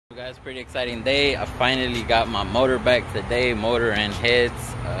Guys, pretty exciting day. I finally got my motor back today, motor and heads.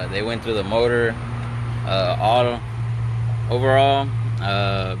 They went through the motor all overall.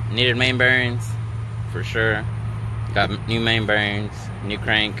 Needed main bearings for sure. Got new main bearings, new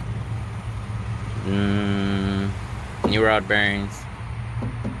crank, new rod bearings,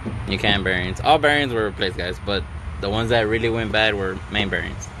 new cam bearings. All bearings were replaced, guys, but the ones that really went bad were main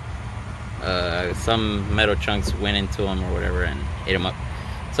bearings. Some metal chunks went into them or whatever and ate them up.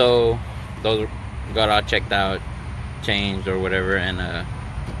 So those got all checked out, changed or whatever, and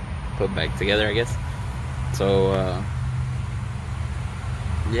put back together, I guess. So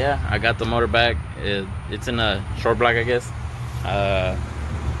yeah, I got the motor back. It's in a short block, I guess.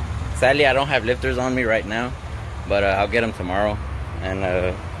 Sadly, I don't have lifters on me right now, but I'll get them tomorrow. And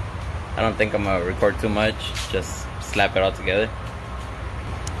I don't think I'm gonna record too much, just slap it all together.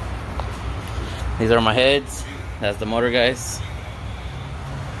 These are my heads. That's the motor, guys.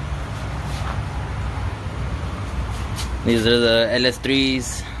 These are the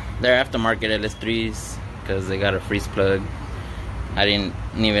LS3s. They're aftermarket LS3s because they got a freeze plug. I didn't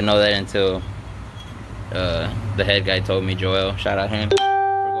even know that until the head guy told me, Joel. Shout out him for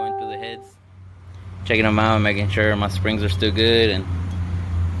going through the heads, checking them out, making sure my springs are still good, and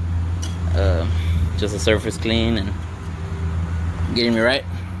just the surface clean and getting me right.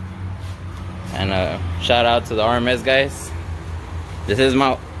 And shout out to the RMS guys. This is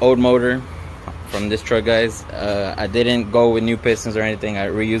my old motor from this truck, guys. I didn't go with new pistons or anything. I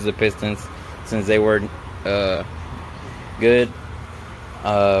reused the pistons since they were good.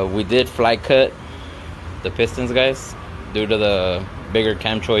 We did fly cut the pistons, guys, due to the bigger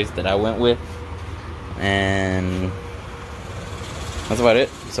cam choice that I went with, and that's about it.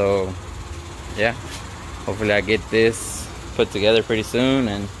 So yeah, hopefully I get this put together pretty soon,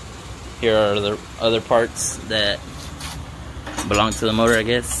 and here are the other parts that belong to the motor, I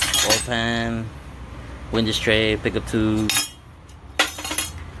guess. Oil pan, window tray, pickup tube,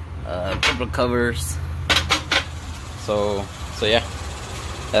 couple of covers. So yeah,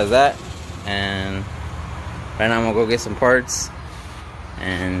 that's that. And right now I'm gonna go get some parts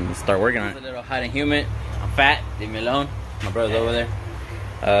and start working on it. It's a little hot and humid. I'm fat, leave me alone. My brother's over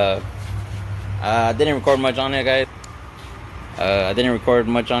there. I didn't record much on it,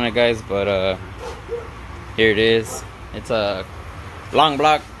 guys. But here it is. It's a long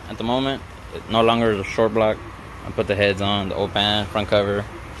block at the moment. It no longer is a short block. I put the heads on, the old pan, front cover.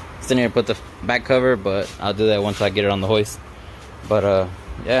 Still need to put the back cover, but I'll do that once I get it on the hoist. But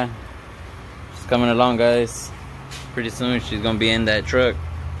yeah, she's coming along, guys. Pretty soon she's gonna be in that truck,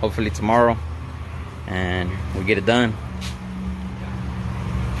 hopefully tomorrow, and we get it done.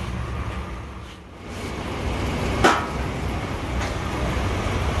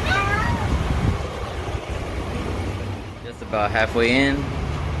 Just about halfway in.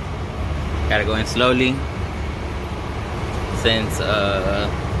 Gotta go in slowly since the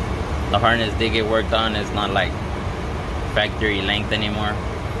harness did get worked on. It's not like factory length anymore.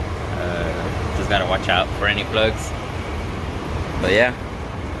 Just gotta watch out for any plugs. But yeah,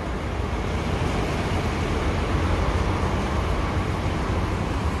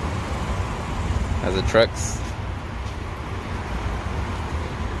 as the trucks.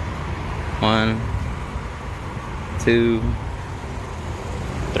 1, 2,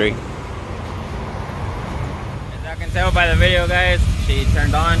 3. As y'all can tell by the video, guys, she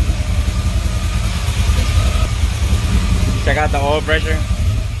turned on. Check out the oil pressure.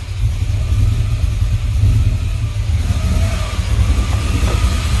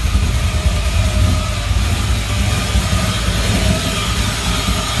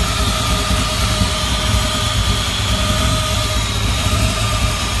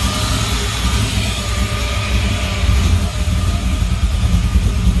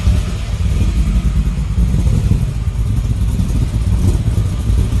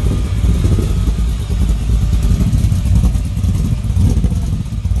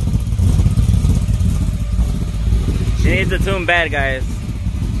 She needs to tune bad, guys.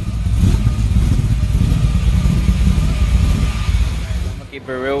 I'm gonna keep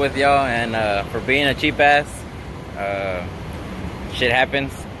it real with y'all, and for being a cheap ass, shit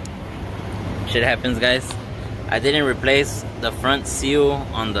happens. Shit happens, guys. I didn't replace the front seal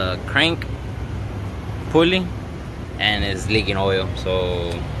on the crank pulley, and it's leaking oil.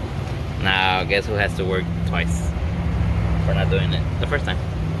 So now guess who has to work twice for not doing it the first time?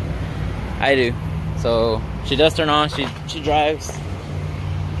 I do. So she does turn on, she drives.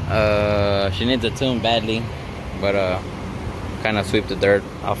 She needs a tune badly, but kind of sweep the dirt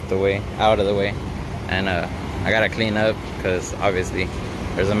out of the way, and I gotta clean up because obviously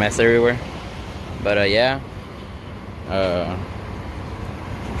there's a mess everywhere. But yeah,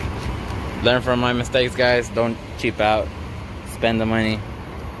 Learn from my mistakes, guys. Don't cheap out. Spend the money.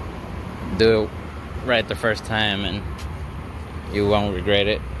 Do it right the first time and you won't regret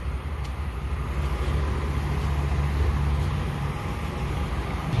it.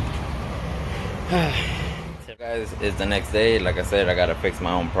 So guys, it's the next day. Like I said, I gotta fix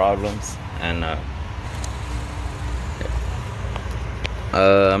my own problems, and I'm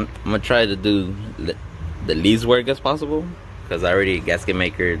gonna try to do the least work as possible, because I already gasket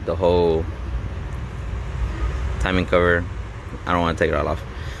maker the whole timing cover. I don't want to take it all off,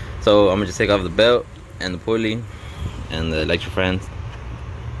 so I'm gonna just take off the belt and the pulley and the electric fans,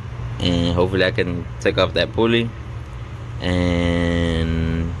 and hopefully I can take off that pulley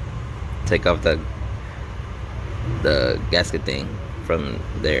and take off the gasket thing from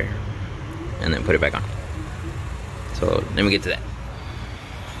there and then put it back on. So let me get to that.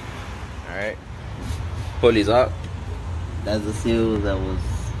 Alright, pulley's up. That's the seal that was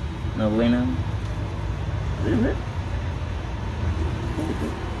no bueno. Is it?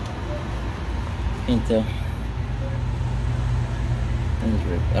 Can't tell. I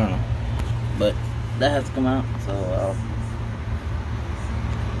don't know, but that has to come out, so I'll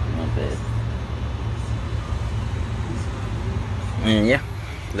do my best. And yeah,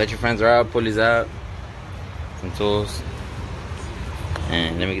 electric fans are out, pulleys out, some tools,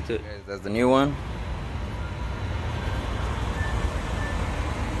 and let me get to it. That's the new one.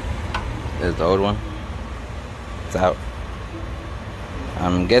 There's the old one. It's out.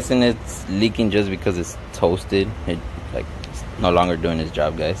 I'm guessing it's leaking just because it's toasted. It's no longer doing its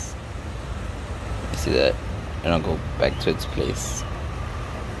job, guys. You see that? And I'll go back to its place.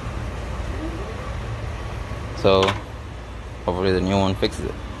 So hopefully the new one fixes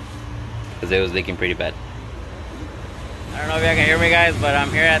it, because it was leaking pretty bad. I don't know if y'all can hear me, guys, but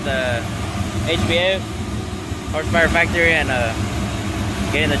I'm here at the HPA horsepower factory and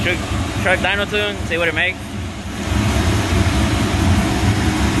getting the truck dyno tune, see what it makes.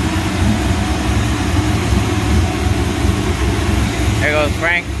 There goes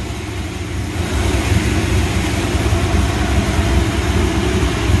Frank.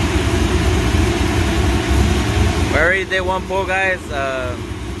 We already did one pull, guys. I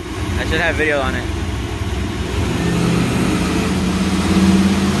should have video on it.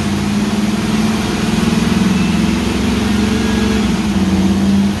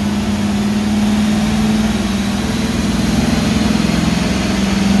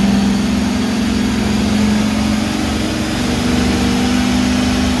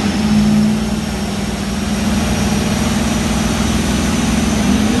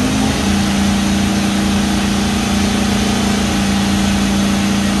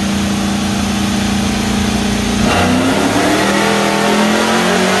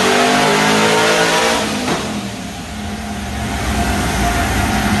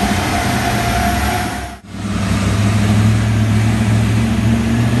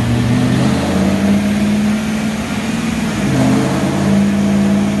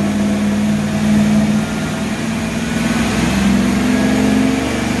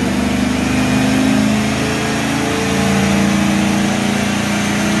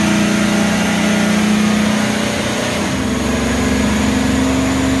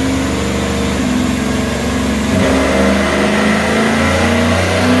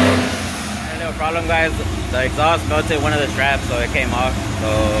 Guys, the exhaust melted one of the straps, so it came off. So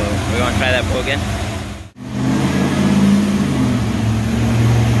we're gonna try that pull again.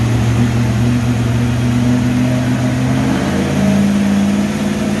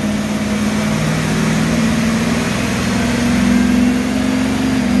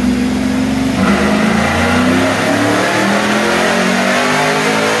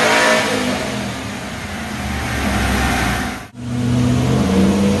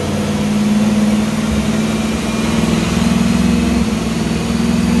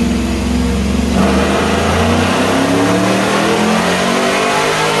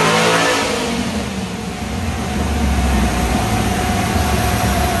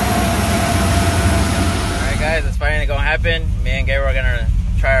 Me and Gabriel are gonna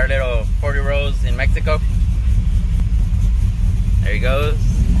try our little 40 rows in Mexico. There he goes.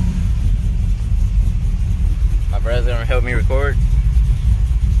 My brother's gonna help me record.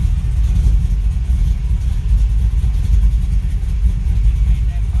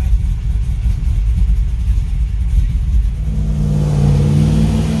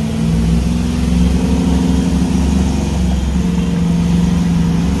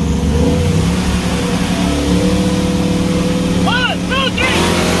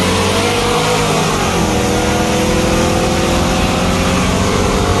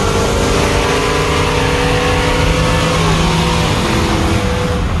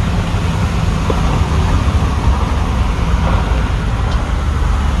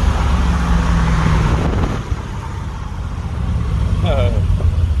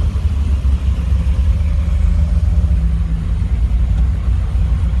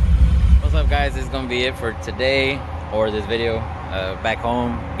 guys, this is gonna be it for today, or this video. Back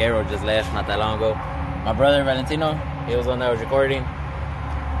home, Gabriel just left not that long ago. My brother Valentino, he was the one that was recording.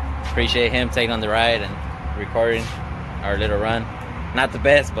 Appreciate him taking on the ride and recording our little run. Not the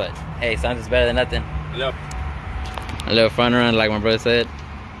best, but hey, something's better than nothing. Yep. A little fun run, like my brother said.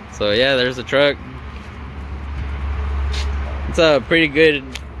 So yeah, there's the truck. It's a pretty good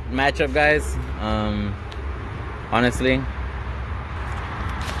matchup, guys. Honestly,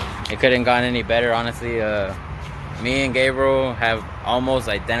 it couldn't gone any better. Honestly, me and Gabriel have almost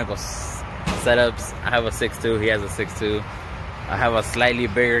identical setups. I have a 6.2, he has a 6.2. I have a slightly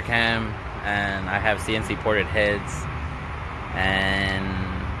bigger cam, and I have CNC ported heads, and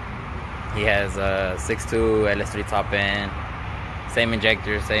he has a 6.2 LS3 top end, same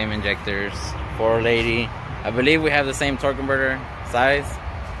injectors, 480. I believe we have the same torque converter size.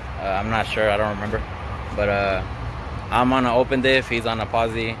 I'm not sure, I don't remember, but I'm on an open diff, he's on a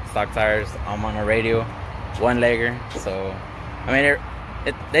posi stock tires. I'm on a radial one-legger. So I mean,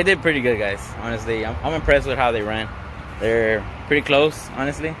 they did pretty good, guys. Honestly, I'm impressed with how they ran. They're pretty close,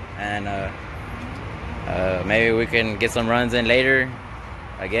 honestly, and maybe we can get some runs in later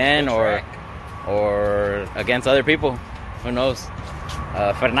again, or against other people, who knows.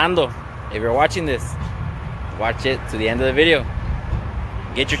 Fernando, if you're watching this, watch it to the end of the video.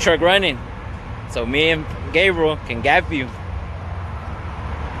 Get your truck running so me and Gabriel can gap you.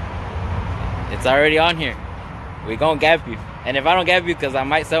 It's already on here. We gonna gap you. And if I don't gap you, because I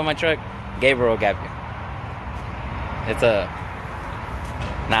might sell my truck, Gabriel will gap you. It's a...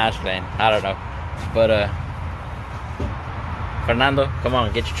 Nah, I'm just playing. I don't know. But, Fernando, come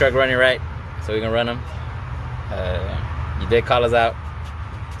on, get your truck running right so we can run them. You did call us out,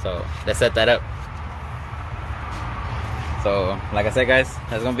 so let's set that up. So, like I said, guys,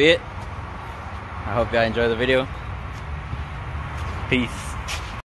 that's gonna be it. I hope y'all enjoy the video. Peace.